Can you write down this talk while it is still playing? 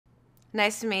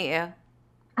Nice to meet you.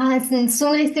 It's been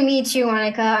so nice to meet you,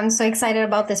 Monica. I'm so excited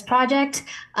about this project.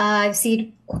 I've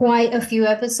seen quite a few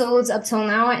episodes up till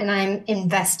now, and I'm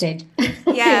invested.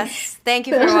 Yes, thank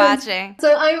you for So, watching.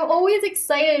 so I'm always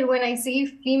excited when I see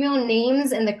female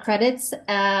names in the credits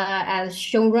as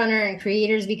showrunner and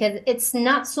creators because it's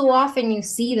not so often you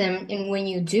see them, and when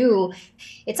you do,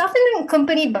 it's often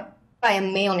accompanied by a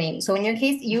male name. So in your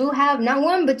case, you have not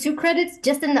one but two credits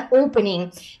just in the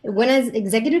opening. One as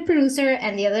executive producer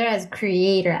and the other as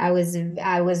creator. I was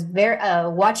very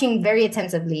watching very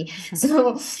attentively.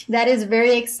 So that is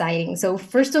very exciting. So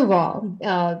first of all,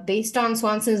 based on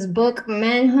Swanson's book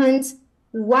Manhunt,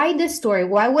 why this story?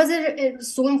 Why was it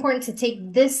so important to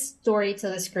take this story to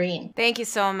the screen? Thank you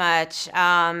so much.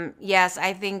 Yes,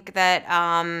 I think that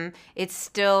it's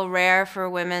still rare for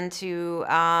women to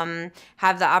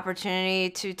have the opportunity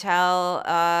to tell,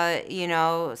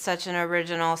 such an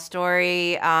original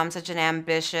story, such an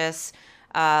ambitious,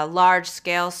 large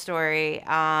scale story.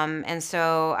 And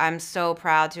so I'm so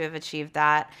proud to have achieved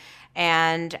that.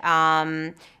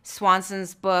 And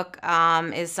Swanson's book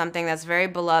is something that's very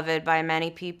beloved by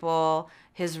many people.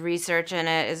 His research in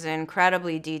it is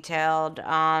incredibly detailed.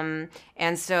 And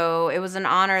so it was an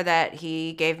honor that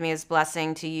he gave me his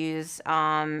blessing to use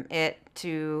it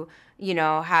to,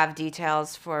 have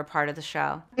details for part of the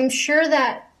show. I'm sure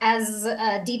that as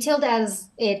detailed as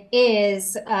it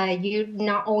is, you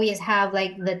not always have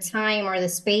like the time or the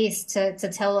space to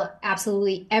tell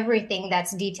absolutely everything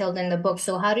that's detailed in the book.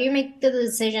 So how do you make the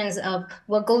decisions of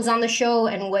what goes on the show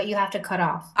and what you have to cut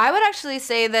off? I would actually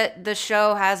say that the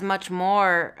show has much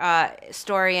more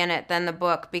story in it than the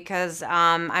book because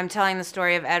I'm telling the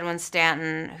story of Edwin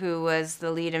Stanton, who was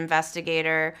the lead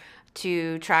investigator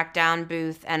to track down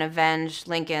Booth and avenge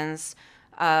Lincoln's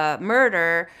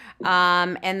murder.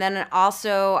 And then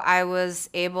also, I was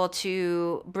able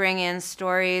to bring in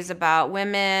stories about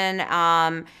women.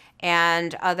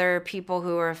 And other people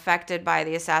who were affected by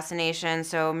the assassination.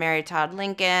 So Mary Todd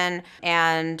Lincoln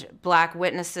and black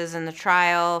witnesses in the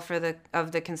trial for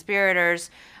the conspirators.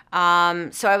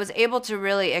 So I was able to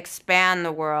really expand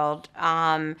the world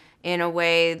in a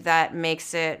way that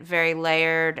makes it very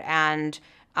layered and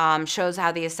shows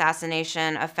how the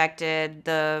assassination affected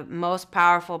the most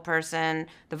powerful person,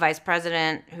 the vice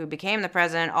president who became the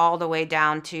president, all the way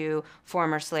down to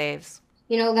former slaves.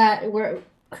 You know that we're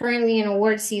currently in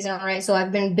award season, right? So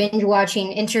I've been binge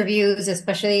watching interviews,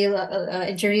 especially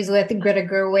interviews with Greta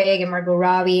Gerwig and Margot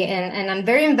Robbie, and I'm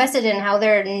very invested in how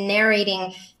they're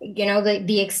narrating,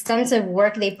 the extensive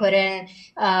work they put in,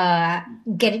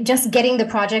 getting the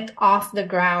project off the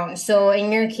ground. So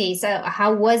in your case,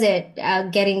 how was it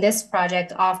getting this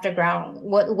project off the ground?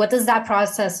 What does that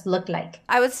process look like?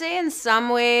 I would say in some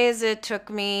ways it took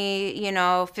me,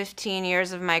 15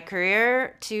 years of my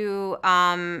career to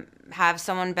have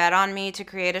someone bet on me to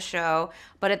create a show.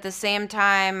 But at the same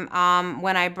time,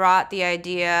 when I brought the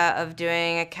idea of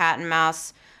doing a cat and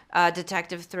mouse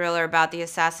detective thriller about the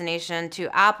assassination to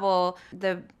Apple,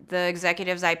 the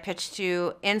executives I pitched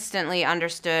to instantly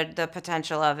understood the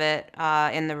potential of it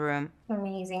in the room.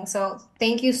 Amazing. So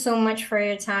thank you so much for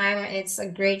your time. It's a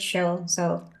great show.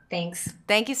 So thanks.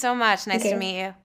 Thank you so much. Nice to Okay. meet you.